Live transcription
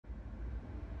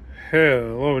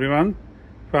Hello everyone,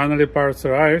 finally parts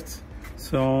arrived.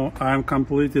 So I'm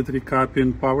completed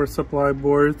recapping power supply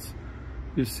boards.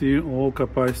 You see all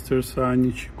capacitors are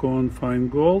Nichicon fine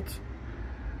gold.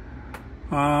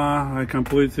 I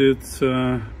completed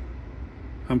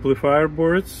amplifier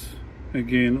boards.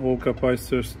 Again, all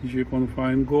capacitors Nichicon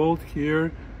fine gold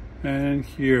here and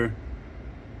here.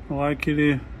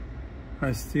 Luckily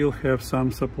I still have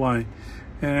some supply.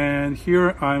 And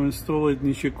here I'm installing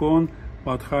Nichicon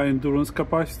but high endurance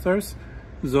capacitors.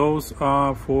 Those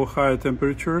are for higher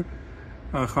temperature,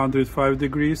 105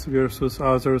 degrees versus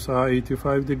others are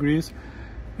 85 degrees,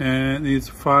 and it's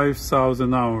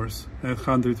 5,000 hours at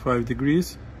 105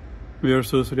 degrees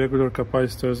versus regular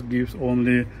capacitors gives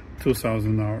only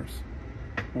 2,000 hours.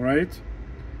 All right,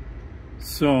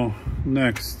 so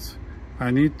next I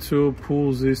need to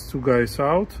pull these two guys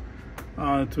out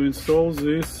to install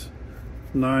these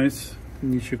nice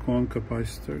Nichicon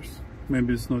capacitors.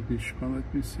 Maybe it's not Nichicon,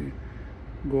 let me see.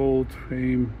 Gold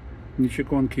frame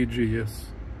Nichicon KG, yes.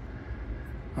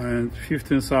 And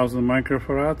 15,000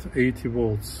 microfarad, 80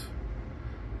 volts.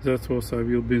 That's what I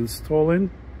will be installing.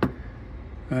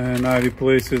 And I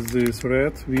replaced these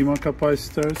red WIMA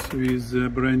capacitors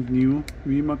with brand new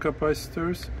WIMA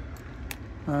capacitors.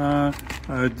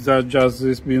 That just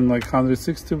this being like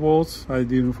 160 volts. I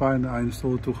didn't find, I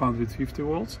installed 250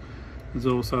 volts.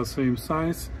 Those are same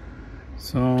size,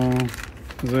 so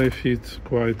they fit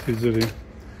quite easily.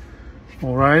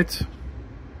 All right,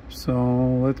 so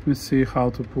let me see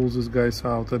how to pull these guys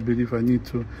out. I believe I need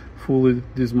to fully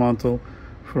dismantle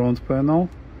front panel,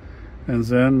 and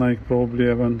then like probably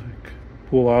even like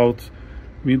pull out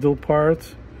middle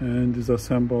part and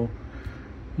disassemble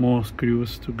more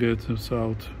screws to get this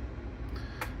out.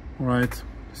 All right,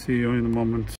 see you in a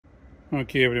moment.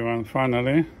 Okay everyone,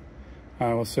 finally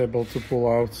I was able to pull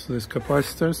out this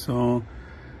capacitor. So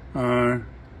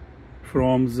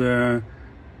from the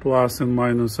plus and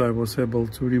minus I was able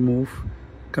to remove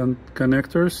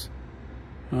connectors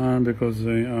because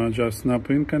they are just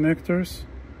snap-in connectors.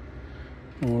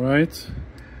 All right,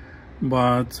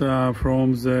 but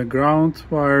from the ground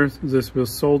wire this will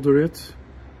solder it.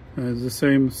 The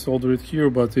same solder it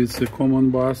here, but it's a common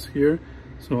bus here,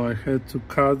 so I had to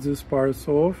cut these parts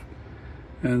off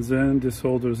and then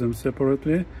desolder them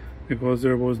separately because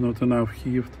there was not enough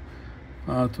heat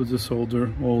to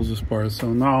desolder all these parts.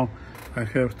 So now I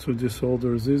have to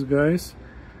desolder these guys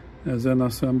and then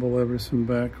assemble everything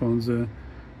back on the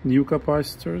new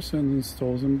capacitors and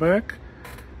install them back.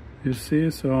 You see,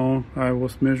 so I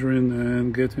was measuring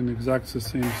and getting exactly the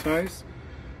same size,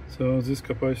 so this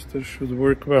capacitor should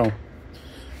work well.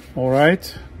 All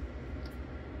right,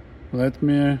 let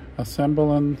me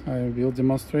assemble and I will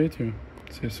demonstrate you.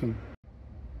 See you soon.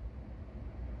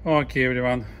 Okay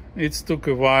everyone, it took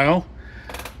a while,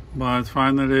 but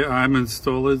finally I'm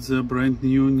installed the brand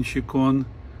new Nichicon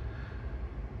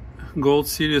Gold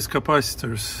Series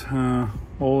capacitors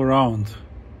all around.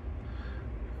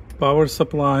 Power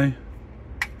supply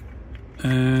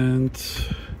and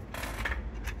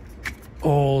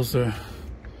all the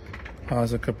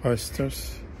other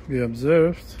capacitors we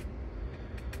observed.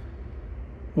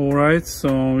 All right,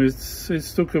 so it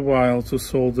took a while to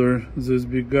solder these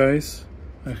big guys.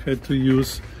 I had to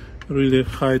use really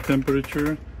high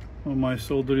temperature on my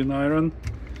soldering iron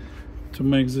to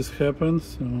make this happen.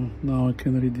 So now I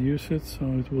can reduce it so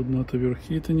it would not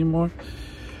overheat anymore.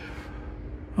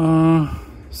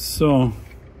 So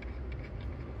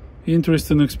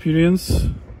interesting experience.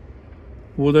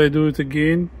 Would I do it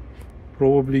again?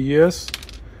 Probably yes.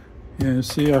 Yeah, you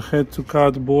see, I had to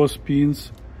cut both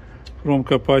pins from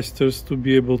capacitors to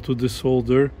be able to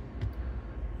desolder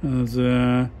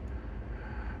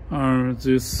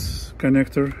these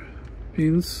connector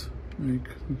pins, like,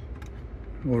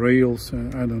 or rails,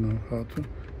 I don't know how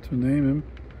to name them.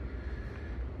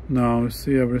 Now you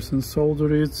see everything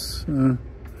soldered it,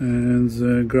 and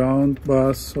the ground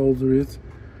bus soldered it,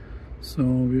 so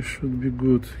we should be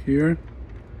good here.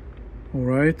 All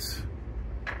right,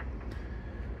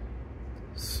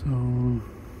 so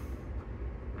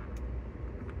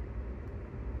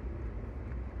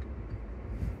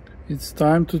it's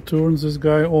time to turn this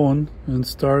guy on and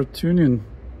start tuning.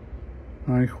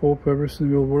 I hope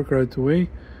everything will work right away.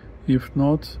 If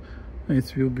not,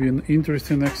 it will be an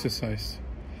interesting exercise.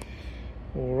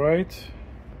 All right,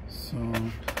 so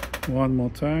one more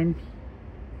time.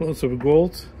 Lots of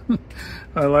gold.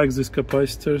 I like these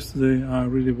capacitors, they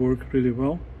really work really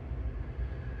well.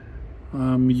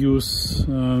 Use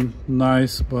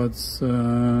nice, but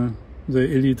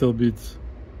they a little bit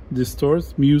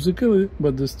distorted musically,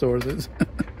 but distorted.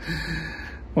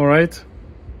 All right,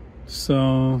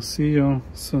 so see you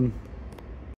soon.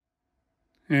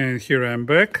 And here I'm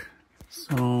back.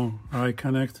 So I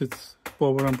connected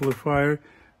power amplifier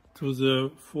to the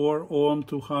 4 ohm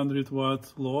 200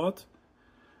 watt load,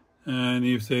 and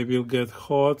if they will get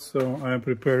hot, so I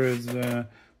prepared the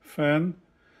fan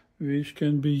which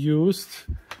can be used.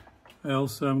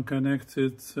 Also I'm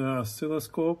connected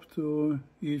oscilloscope to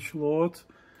each load,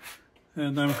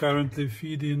 and I'm currently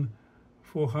feeding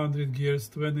 400 gears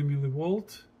 20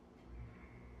 millivolt,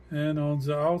 and on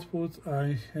the output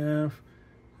I have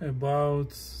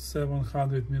about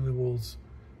 700 millivolts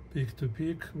peak to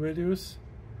peak values.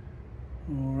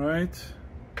 All right,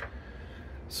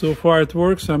 so far it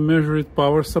works. I measured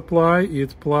power supply,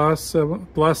 it's plus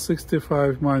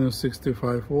 65 minus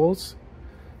 65 volts,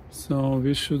 so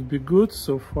we should be good.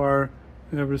 So far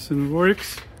everything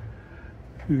works.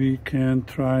 We can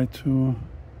try to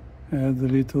add a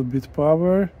little bit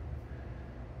power.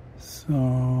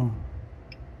 So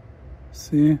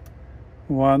see,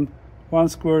 one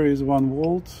square is 1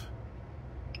 volt,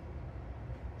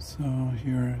 so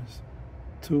here is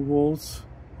 2 volts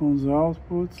on the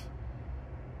output,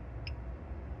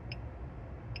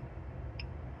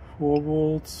 4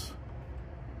 volts,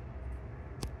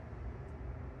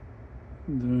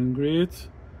 doing great,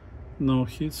 no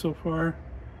heat so far.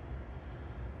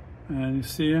 And you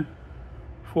see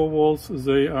 4 volts,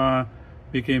 they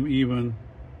became even,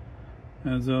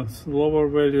 and the lower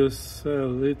values a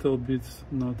little bit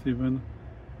not even.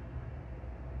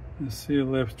 You see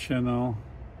left channel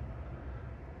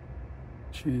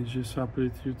changes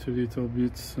amplitude a little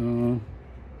bit, so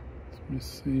let me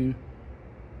see.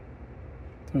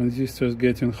 Transistors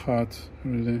getting hot,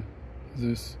 really.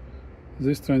 These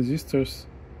transistors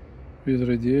with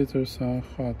radiators are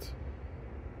hot.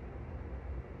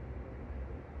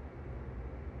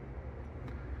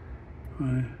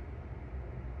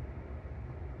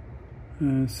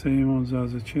 Same on the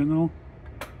other channel,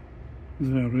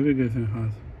 they are really getting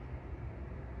hot.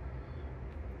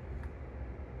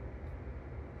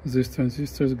 This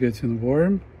transistor is getting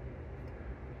warm.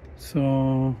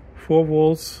 So 4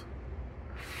 volts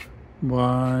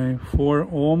by 4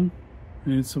 ohm,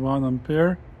 it's 1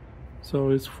 ampere, so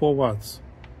it's 4 watts.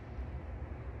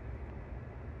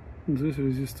 This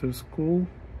resistor is cool,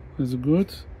 it's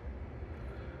good.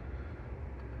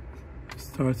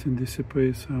 Starting to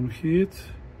dissipate some heat.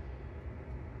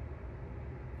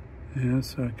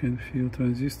 Yes, I can feel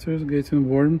transistors getting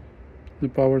warm, the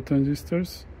power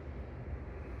transistors.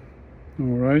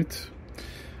 Alright,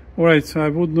 so I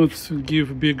would not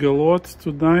give big a lot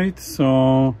tonight,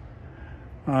 so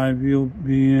I will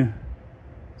be,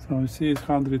 so you see it's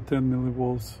 110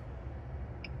 millivolts.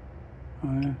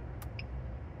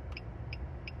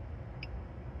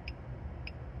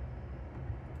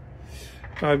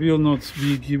 I will not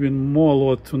be giving more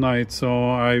load tonight, so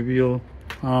I will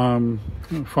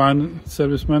find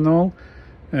service manual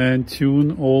and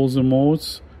tune all the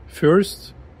modes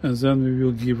first, and then we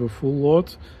will give a full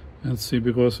load and see,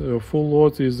 because a full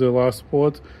load is the last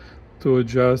spot to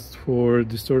adjust for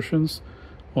distortions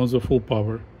on the full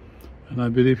power, and I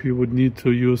believe you would need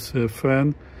to use a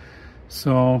fan.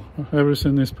 So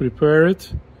everything is prepared,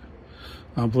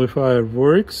 amplifier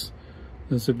works,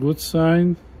 that's a good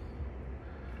sign.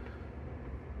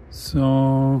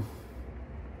 So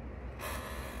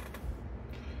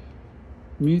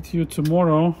meet you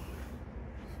tomorrow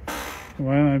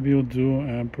when I will do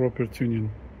a proper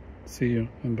tuning. See you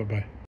and bye-bye.